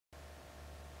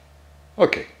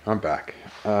Okay, I'm back.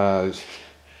 A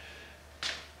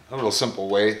little simple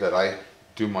way that I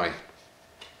do my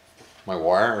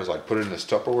wire is I put it in this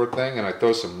Tupperware thing and I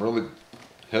throw some really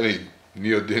heavy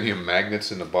neodymium magnets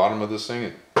in the bottom of this thing.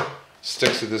 It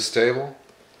sticks to this table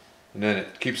and then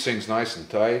it keeps things nice and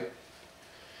tight.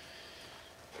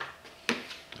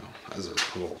 That's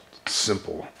a little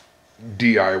simple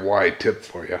DIY tip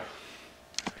for you.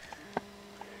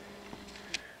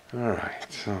 Alright,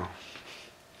 so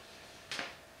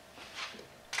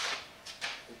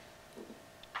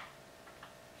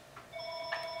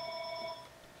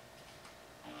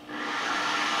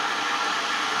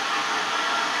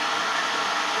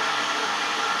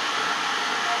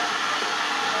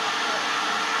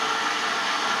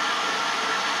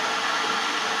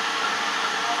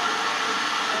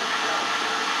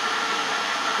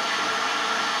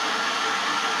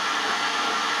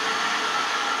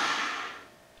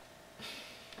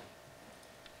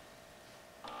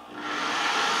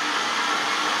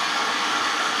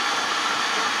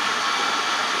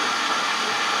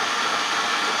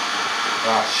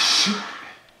shoot.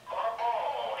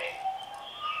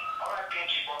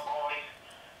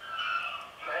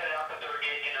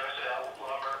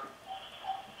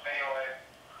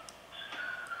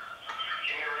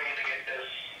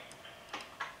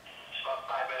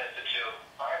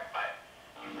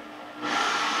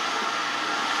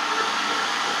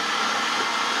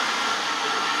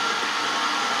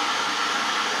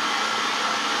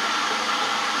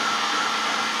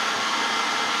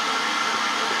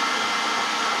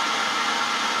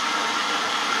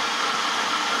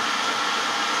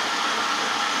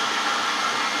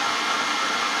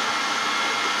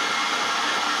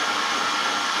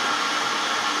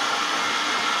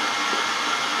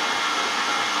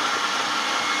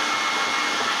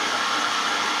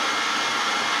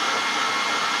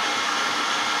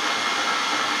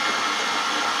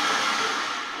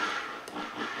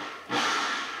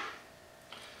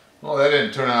 Well, that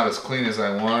didn't turn out as clean as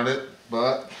I wanted it,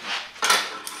 but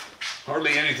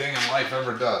hardly anything in life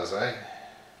ever does, eh?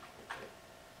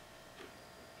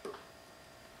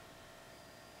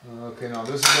 Okay, now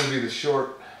this is going to be the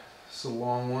short, it's a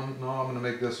long one. No, I'm going to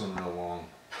make this one real long.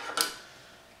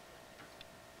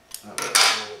 What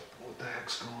the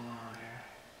heck's going on here?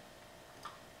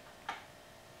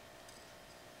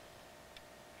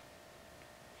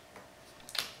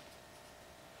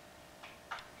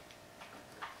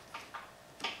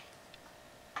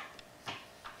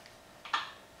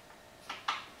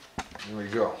 There we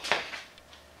go.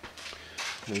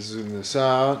 Let's zoom this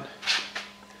out.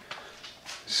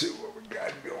 See what we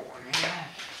got going here.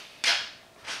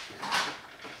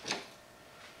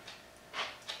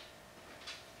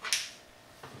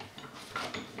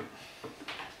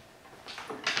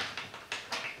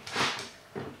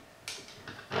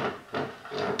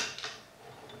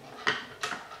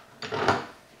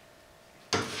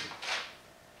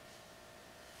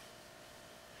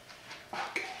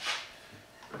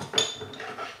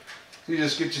 You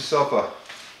just get yourself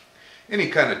any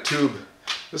kind of tube.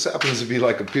 This happens to be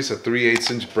like a piece of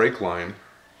 3/8 inch brake line.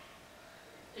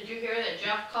 Did you hear that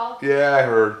Jeff called? Yeah, I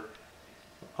heard.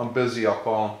 I'm busy, I'll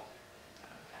call him.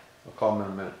 I'll call him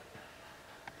in a minute.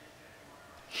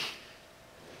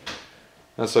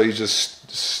 That's how you just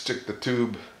stick the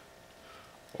tube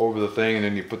over the thing and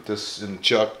then you put this in the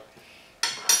chuck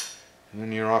and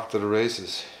then you're off to the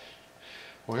races.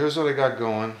 Well, here's what I got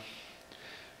going.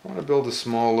 I want to build a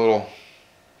small little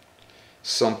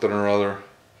something or other.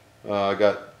 I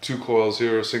got 2 coils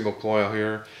here, a single coil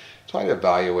here. Try to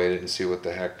evaluate it and see what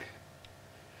the heck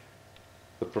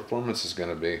the performance is going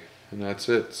to be. And that's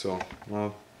it. So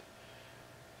I'll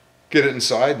get it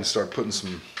inside and start putting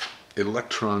some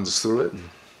electrons through it and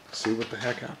see what the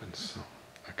heck happens. So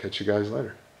I'll catch you guys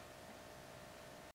later.